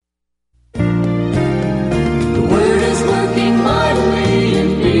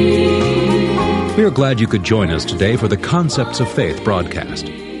We are glad you could join us today for the Concepts of Faith broadcast.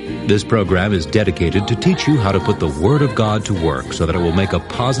 This program is dedicated to teach you how to put the Word of God to work so that it will make a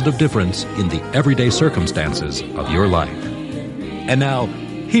positive difference in the everyday circumstances of your life. And now,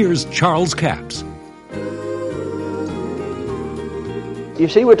 here's Charles Capps. You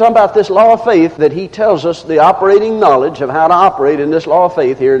see, we're talking about this law of faith, that he tells us the operating knowledge of how to operate in this law of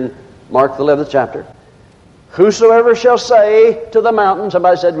faith here in Mark the 11th chapter. Whosoever shall say to the mountain,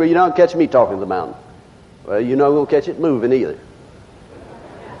 somebody said, well, you don't catch me talking to the mountain. Well, you're not going to catch it moving either.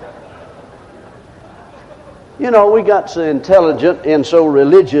 You know, we got so intelligent and so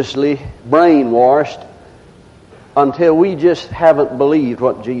religiously brainwashed until we just haven't believed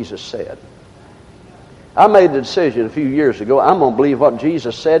what Jesus said. I made the decision a few years ago, I'm going to believe what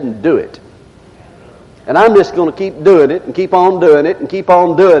Jesus said and do it. And I'm just going to keep doing it and keep on doing it and keep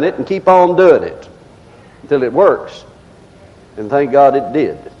on doing it and keep on doing it until it works. And thank God it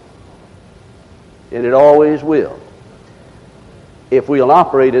did. And it always will, if we'll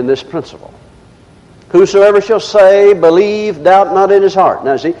operate in this principle. Whosoever shall say, believe, doubt not in his heart.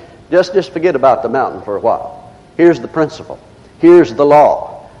 Now see, just forget about the mountain for a while. Here's the principle. Here's the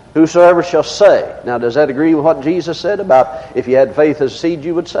law. Whosoever shall say. Now does that agree with what Jesus said about if you had faith as a seed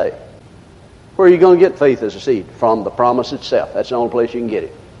you would say? Where are you going to get faith as a seed? From the promise itself. That's the only place you can get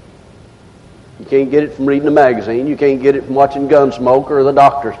it. You can't get it from reading a magazine. You can't get it from watching Gunsmoke or the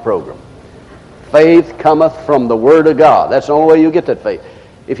doctor's program. Faith cometh from the Word of God. That's the only way you get that faith.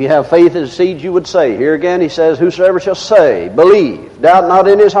 If you have faith as a seed, you would say. Here again, he says, whosoever shall say, believe, doubt not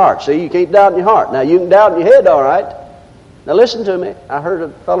in his heart. See, you can't doubt in your heart. Now, you can doubt in your head, all right. Now, listen to me. I heard a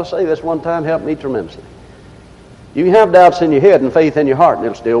fellow say this one time, helped me tremendously. You can have doubts in your head and faith in your heart, and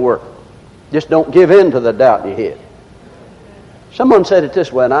it'll still work. Just don't give in to the doubt in your head. Someone said it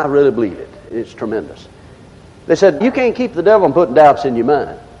this way, and I really believe it. It's tremendous. They said, you can't keep the devil from putting doubts in your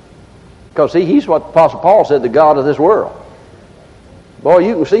mind. Because, see, he's what the Apostle Paul said, the God of this world. Boy,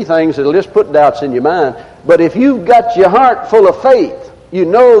 you can see things that'll just put doubts in your mind. But if you've got your heart full of faith, you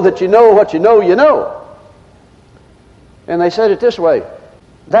know that you know what you know you know. And they said it this way,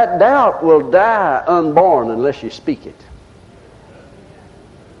 that doubt will die unborn unless you speak it.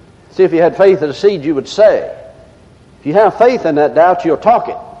 See, if you had faith as a seed, you would say. If you have faith in that doubt, you'll talk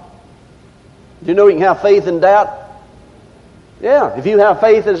it. Do you know you can have faith in doubt? Yeah, if you have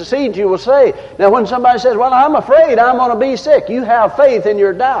faith as a seed, you will say. Now, when somebody says, well, I'm afraid I'm going to be sick, you have faith in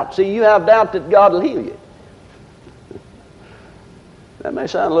your doubt. See, you have doubt that God will heal you. That may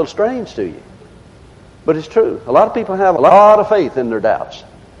sound a little strange to you, but it's true. A lot of people have a lot of faith in their doubts.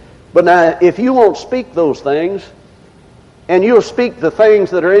 But now, if you won't speak those things, and you'll speak the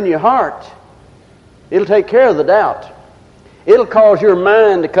things that are in your heart, it'll take care of the doubt. It'll cause your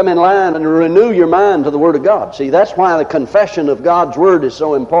mind to come in line and renew your mind to the Word of God. See, that's why the confession of God's Word is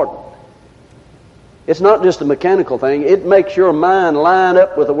so important. It's not just a mechanical thing. It makes your mind line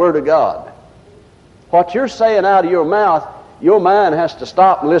up with the Word of God. What you're saying out of your mouth, your mind has to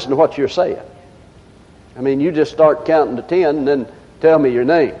stop and listen to what you're saying. I mean, you just start counting to 10 and then tell me your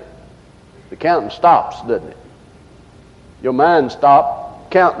name. The counting stops, doesn't it? Your mind stops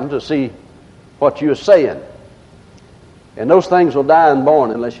counting to see what you're saying. And those things will die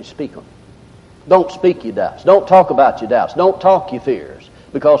unborn unless you speak them. Don't speak your doubts. Don't talk about your doubts. Don't talk your fears,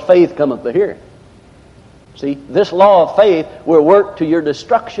 because faith cometh by hearing. See, this law of faith will work to your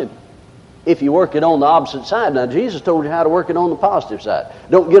destruction if you work it on the opposite side. Now, Jesus told you how to work it on the positive side.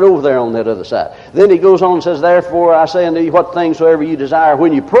 Don't get over there on that other side. Then he goes on and says, therefore I say unto you, what things soever you desire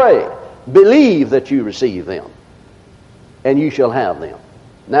when you pray, believe that you receive them, and you shall have them.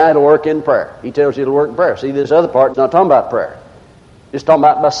 Now it'll work in prayer. He tells you it'll work in prayer. See, this other part is not talking about prayer. It's talking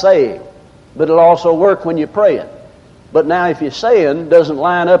about by saying. But it'll also work when you're praying. But now if your saying doesn't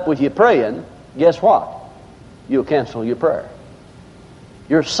line up with your praying, guess what? You'll cancel your prayer.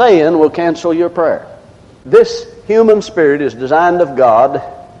 Your saying will cancel your prayer. This human spirit is designed of God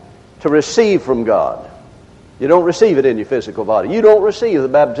to receive from God. You don't receive it in your physical body. You don't receive the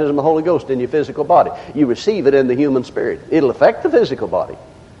baptism of the Holy Ghost in your physical body. You receive it in the human spirit. It'll affect the physical body,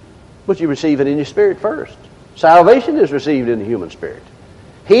 but you receive it in your spirit first. Salvation is received in the human spirit.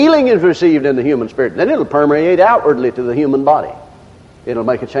 Healing is received in the human spirit. Then it'll permeate outwardly to the human body. It'll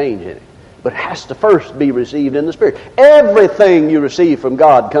make a change in it. But it has to first be received in the spirit. Everything you receive from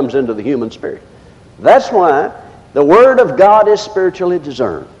God comes into the human spirit. That's why the Word of God is spiritually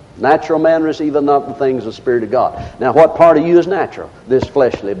discerned. Natural man receiveth not the things of the Spirit of God. Now, what part of you is natural? This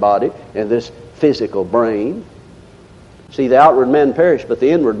fleshly body and this physical brain. See, the outward man perish, but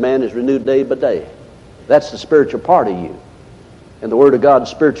the inward man is renewed day by day. That's the spiritual part of you. And the Word of God is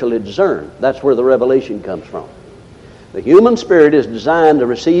spiritually discerned. That's where the revelation comes from. The human spirit is designed to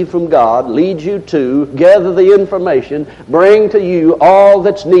receive from God, lead you to, gather the information, bring to you all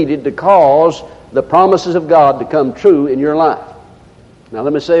that's needed to cause the promises of God to come true in your life. Now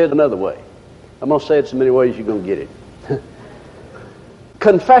let me say it another way. I'm going to say it so many ways you're going to get it.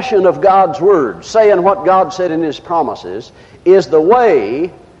 Confession of God's Word, saying what God said in His promises, is the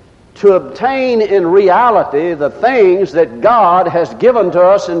way to obtain in reality the things that God has given to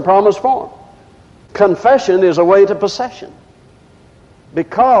us in promise form. Confession is a way to possession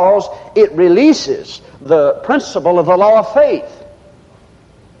because it releases the principle of the law of faith.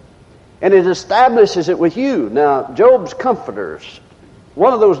 And it establishes it with you. Now, Job's comforters,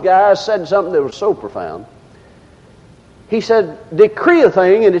 one of those guys said something that was so profound. He said, decree a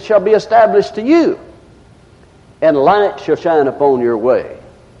thing and it shall be established to you, and light shall shine upon your way.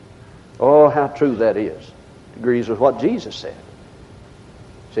 Oh, how true that is. It agrees with what Jesus said.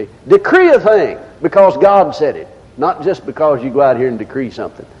 See, decree a thing because God said it, not just because you go out here and decree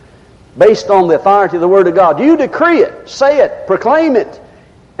something. Based on the authority of the Word of God. You decree it, say it, proclaim it,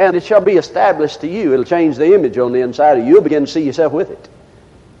 and it shall be established to you. It'll change the image on the inside of you. You'll begin to see yourself with it.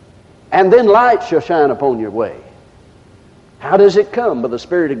 And then light shall shine upon your way. How does it come? By the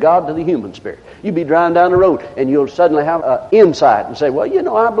Spirit of God to the human spirit. You'll be driving down the road and you'll suddenly have an insight and say, well, you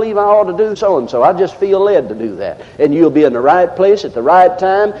know, I believe I ought to do so-and-so. I just feel led to do that. And you'll be in the right place at the right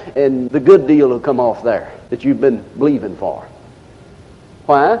time, and the good deal will come off there that you've been believing for.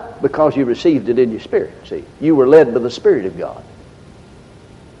 Why? Because you received it in your spirit. See, you were led by the Spirit of God.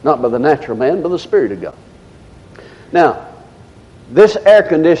 Not by the natural man, but the Spirit of God. Now, this air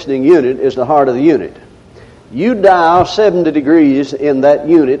conditioning unit is the heart of the unit. You dial 70 degrees in that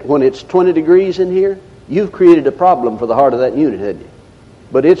unit when it's 20 degrees in here, you've created a problem for the heart of that unit, haven't you?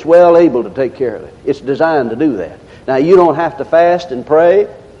 But it's well able to take care of it. It's designed to do that. Now, you don't have to fast and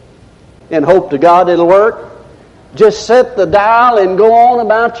pray and hope to God it'll work. Just set the dial and go on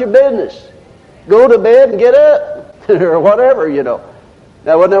about your business. Go to bed and get up or whatever, you know.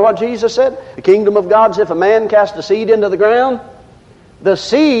 Now, wasn't that what Jesus said? The kingdom of God is if a man cast a seed into the ground. The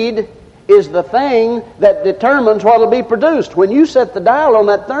seed is the thing that determines what will be produced. When you set the dial on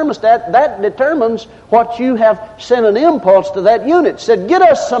that thermostat, that determines what you have sent an impulse to that unit. Said, get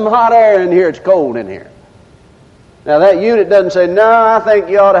us some hot air in here, it's cold in here. Now that unit doesn't say, no, I think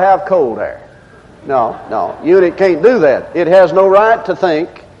you ought to have cold air. No, unit can't do that. It has no right to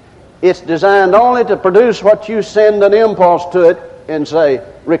think. It's designed only to produce what you send an impulse to it and say,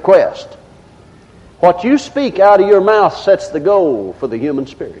 request. What you speak out of your mouth sets the goal for the human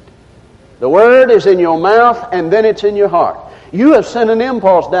spirit. The Word is in your mouth, and then it's in your heart. You have sent an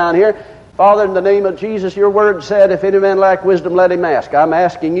impulse down here. Father, in the name of Jesus, your Word said, if any man lack wisdom, let him ask. I'm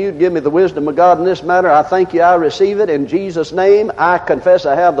asking you to give me the wisdom of God in this matter. I thank you, I receive it. In Jesus' name, I confess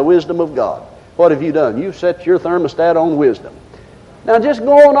I have the wisdom of God. What have you done? You've set your thermostat on wisdom. Now just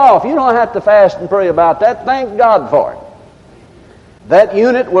go on off. You don't have to fast and pray about that. Thank God for it. That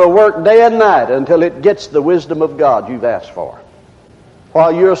unit will work day and night until it gets the wisdom of God you've asked for.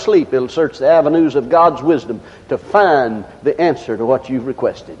 While you're asleep, it'll search the avenues of God's wisdom to find the answer to what you've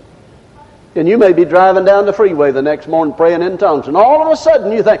requested. And you may be driving down the freeway the next morning praying in tongues, and all of a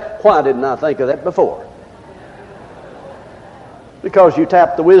sudden you think, why didn't I think of that before? Because you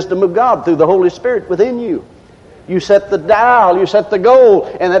tapped the wisdom of God through the Holy Spirit within you. You set the dial, you set the goal,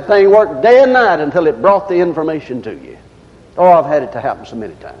 and that thing worked day and night until it brought the information to you. Oh, I've had it to happen so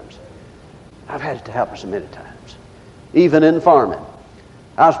many times. I've had it to happen so many times. Even in farming.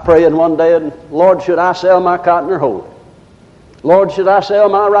 I was praying one day, and Lord, should I sell my cotton or hold it? Lord, should I sell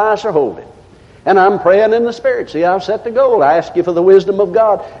my rice or hold it? And I'm praying in the Spirit. See, I've set the goal. I ask you for the wisdom of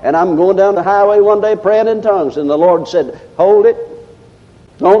God. And I'm going down the highway one day praying in tongues, and the Lord said, hold it.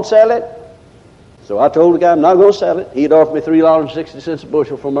 Don't sell it. So I told the guy, I'm not going to sell it. He'd offered me $3.60 a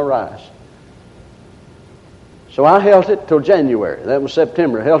bushel for my rice. So I held it till January. That was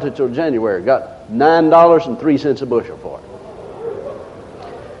September. I held it till January. Got $9.03 a bushel for it.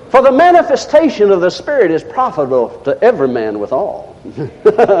 For the manifestation of the Spirit is profitable to every man withal.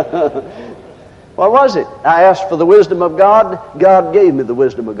 What was it? I asked for the wisdom of God. God gave me the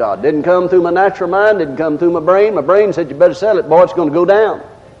wisdom of God. Didn't come through my natural mind. Didn't come through my brain. My brain said, you better sell it, boy, it's going to go down.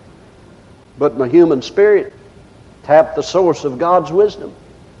 But my human spirit tapped the source of God's wisdom.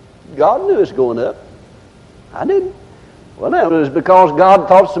 God knew it was going up. I didn't. Well, that was because God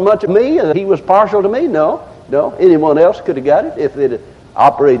thought so much of me and He was partial to me? No. Anyone else could have got it if it had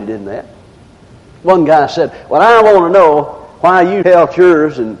operated in that. One guy said, well, I want to know why you held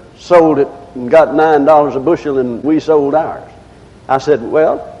yours and sold it and got $9 a bushel and we sold ours. I said,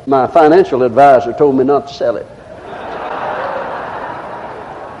 well, my financial advisor told me not to sell it.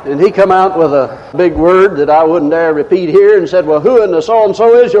 And he come out with a big word that I wouldn't dare repeat here and said, well, who in the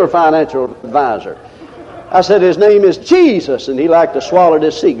so-and-so is your financial advisor? I said, his name is Jesus, and he liked to swallow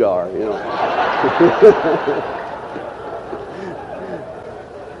his cigar, you know.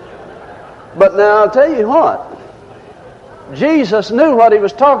 But now I'll tell you what. Jesus knew what he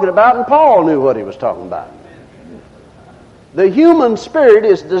was talking about, and Paul knew what he was talking about. The human spirit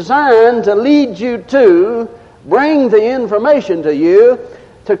is designed to lead you to bring the information to you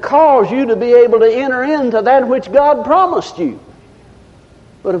to cause you to be able to enter into that which God promised you.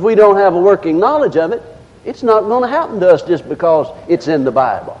 But if we don't have a working knowledge of it, it's not going to happen to us just because it's in the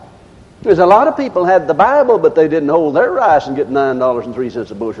Bible. There's a lot of people had the Bible, but they didn't hold their rice and get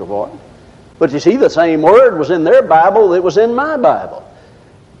 $9.03 a bushel for it. But you see, the same word was in their Bible that was in my Bible.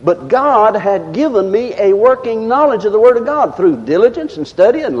 But God had given me a working knowledge of the Word of God through diligence and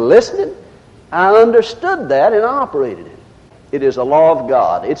study and listening. I understood that and operated it. It is a law of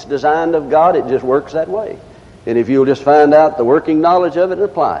God. It's designed of God. It just works that way. And if you'll just find out the working knowledge of it and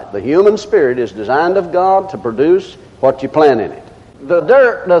apply it. The human spirit is designed of God to produce what you plant in it. The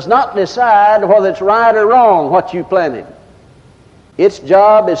dirt does not decide whether it's right or wrong what you planted. Its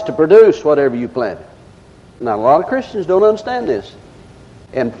job is to produce whatever you planted. Now, a lot of Christians don't understand this.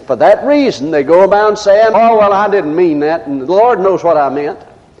 And for that reason, they go about saying, oh, well, I didn't mean that, and the Lord knows what I meant.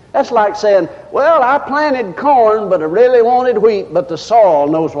 That's like saying, well, I planted corn, but I really wanted wheat, but the soil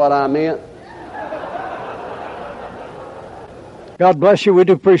knows what I meant. God bless you. We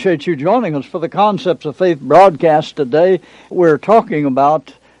do appreciate you joining us for the Concepts of Faith broadcast today. We're talking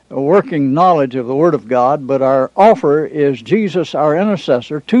about a working knowledge of the Word of God, but our offer is Jesus, Our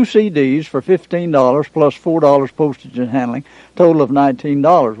Intercessor, 2 CDs for $15 plus $4 postage and handling, total of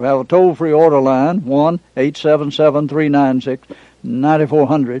 $19. We have a toll-free order line,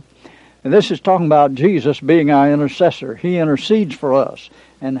 1-877-396-9400. And this is talking about Jesus being our intercessor. He intercedes for us.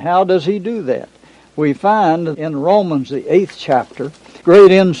 And how does he do that? We find in Romans, the 8th chapter,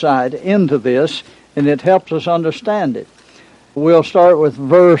 great insight into this, and it helps us understand it. We'll start with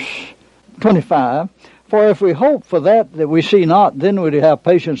verse 25. For if we hope for that we see not, then we have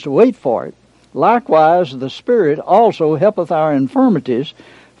patience to wait for it. Likewise, the Spirit also helpeth our infirmities,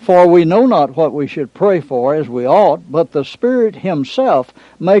 for we know not what we should pray for as we ought, but the Spirit himself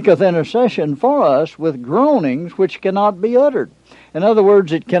maketh intercession for us with groanings which cannot be uttered. In other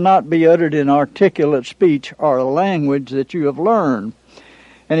words, it cannot be uttered in articulate speech or language that you have learned.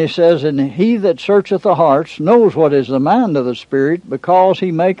 And he says, and he that searcheth the hearts knows what is the mind of the Spirit, because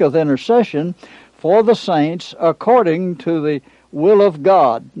he maketh intercession for the saints according to the will of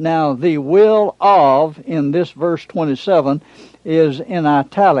God. Now, the will of, in this verse 27, is in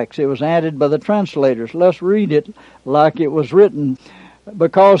italics. It was added by the translators. Let's read it like it was written.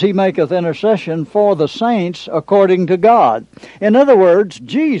 Because he maketh intercession for the saints according to God. In other words,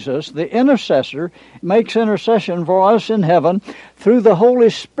 Jesus, the intercessor, makes intercession for us in heaven through the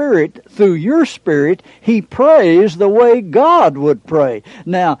Holy Spirit. Through your spirit, he prays the way God would pray.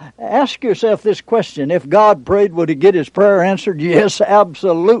 Now, ask yourself this question. If God prayed, would he get his prayer answered? Yes,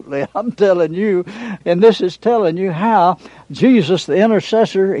 absolutely. I'm telling you. And this is telling you how Jesus, the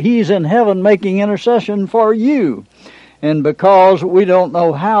intercessor, he's in heaven making intercession for you. And because we don't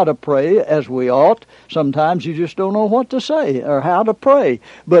know how to pray as we ought, sometimes you just don't know what to say or how to pray.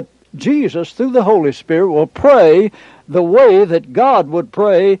 But Jesus, through the Holy Spirit, will pray the way that God would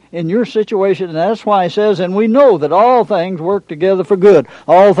pray in your situation. And that's why he says, and we know that all things work together for good.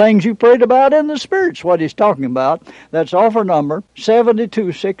 All things you prayed about in the Spirit's what he's talking about. That's offer number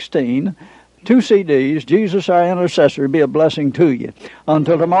 7216. 2 CDs, Jesus Our Intercessor, be a blessing to you.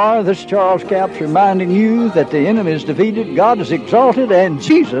 Until tomorrow, this is Charles Capps reminding you that the enemy is defeated, God is exalted, and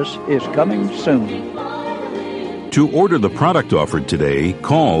Jesus is coming soon. To order the product offered today,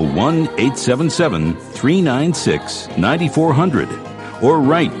 call 1-877-396-9400 or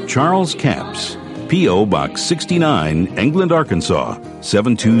write Charles Capps, P.O. Box 69, England, Arkansas,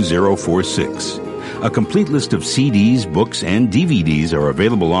 72046. A complete list of CDs, books, and DVDs are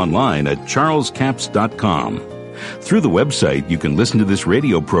available online at charlescapps.com. Through the website, you can listen to this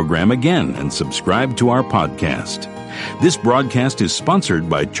radio program again and subscribe to our podcast. This broadcast is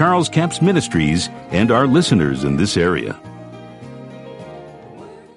sponsored by Charles Capps Ministries and our listeners in this area.